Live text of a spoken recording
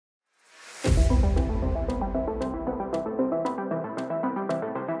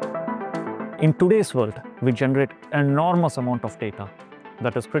In today's world, we generate an enormous amount of data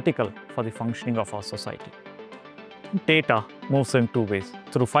that is critical for the functioning of our society. Data moves in two ways,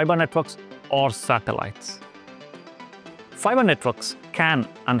 through fiber networks or satellites. Fiber networks can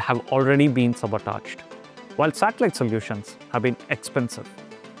and have already been sabotaged, while satellite solutions have been expensive.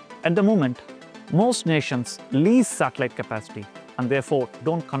 At the moment, most nations lease satellite capacity and therefore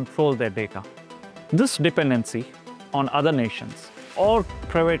don't control their data. This dependency on other nations or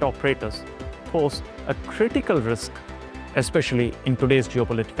private operators pose a critical risk, especially in today's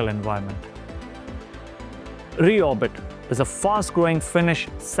geopolitical environment. ReOrbit is a fast-growing Finnish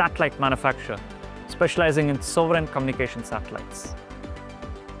satellite manufacturer specializing in sovereign communication satellites.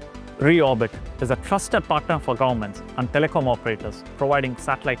 ReOrbit is a trusted partner for governments and telecom operators providing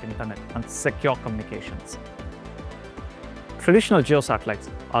satellite internet and secure communications. Traditional geosatellites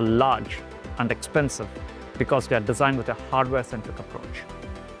are large and expensive because they are designed with a hardware-centric approach.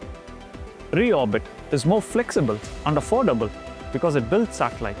 ReOrbit is more flexible and affordable because it builds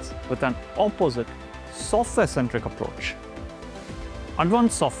satellites with an opposite software-centric approach.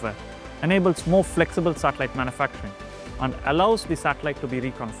 Advanced software enables more flexible satellite manufacturing and allows the satellite to be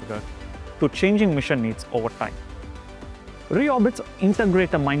reconfigured to changing mission needs over time. ReOrbit's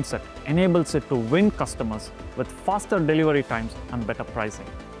integrator mindset enables it to win customers with faster delivery times and better pricing.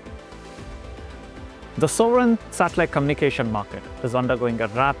 The sovereign satellite communication market is undergoing a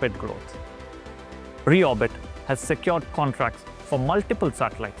rapid growth. ReOrbit has secured contracts for multiple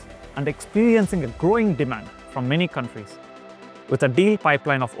satellites and experiencing a growing demand from many countries, with a deal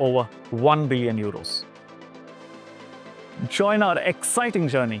pipeline of over 1 billion euros. Join our exciting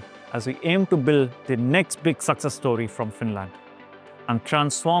journey as we aim to build the next big success story from Finland and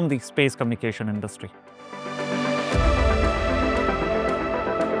transform the space communication industry.